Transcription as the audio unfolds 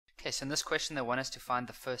Okay, so in this question they want us to find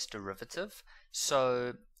the first derivative.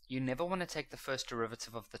 So you never want to take the first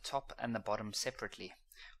derivative of the top and the bottom separately.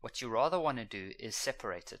 What you rather want to do is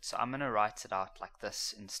separate it. So I'm going to write it out like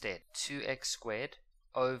this instead. 2x squared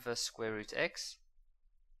over square root x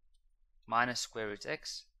minus square root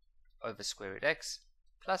x over square root x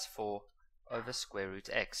plus 4 over square root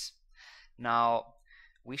x. Now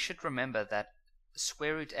we should remember that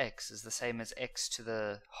square root x is the same as x to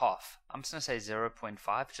the half. I'm just going to say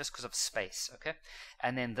 0.5 just because of space, okay?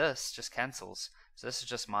 And then this just cancels. So this is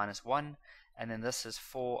just minus 1, and then this is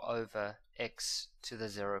 4 over x to the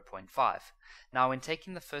 0.5. Now when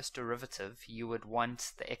taking the first derivative, you would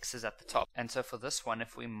want the x's at the top. And so for this one,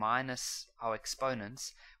 if we minus our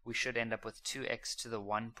exponents, we should end up with 2x to the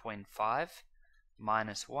 1.5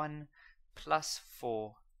 minus 1 plus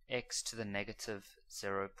 4x to the negative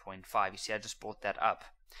 0.5. You see, I just brought that up.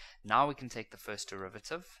 Now we can take the first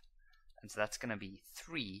derivative, and so that's going to be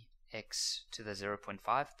 3x to the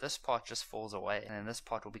 0.5. This part just falls away, and then this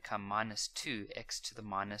part will become minus 2x to the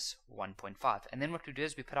minus 1.5. And then what we do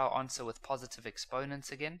is we put our answer with positive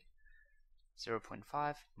exponents again.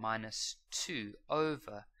 0.5 minus 2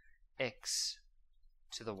 over x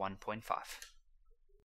to the 1.5.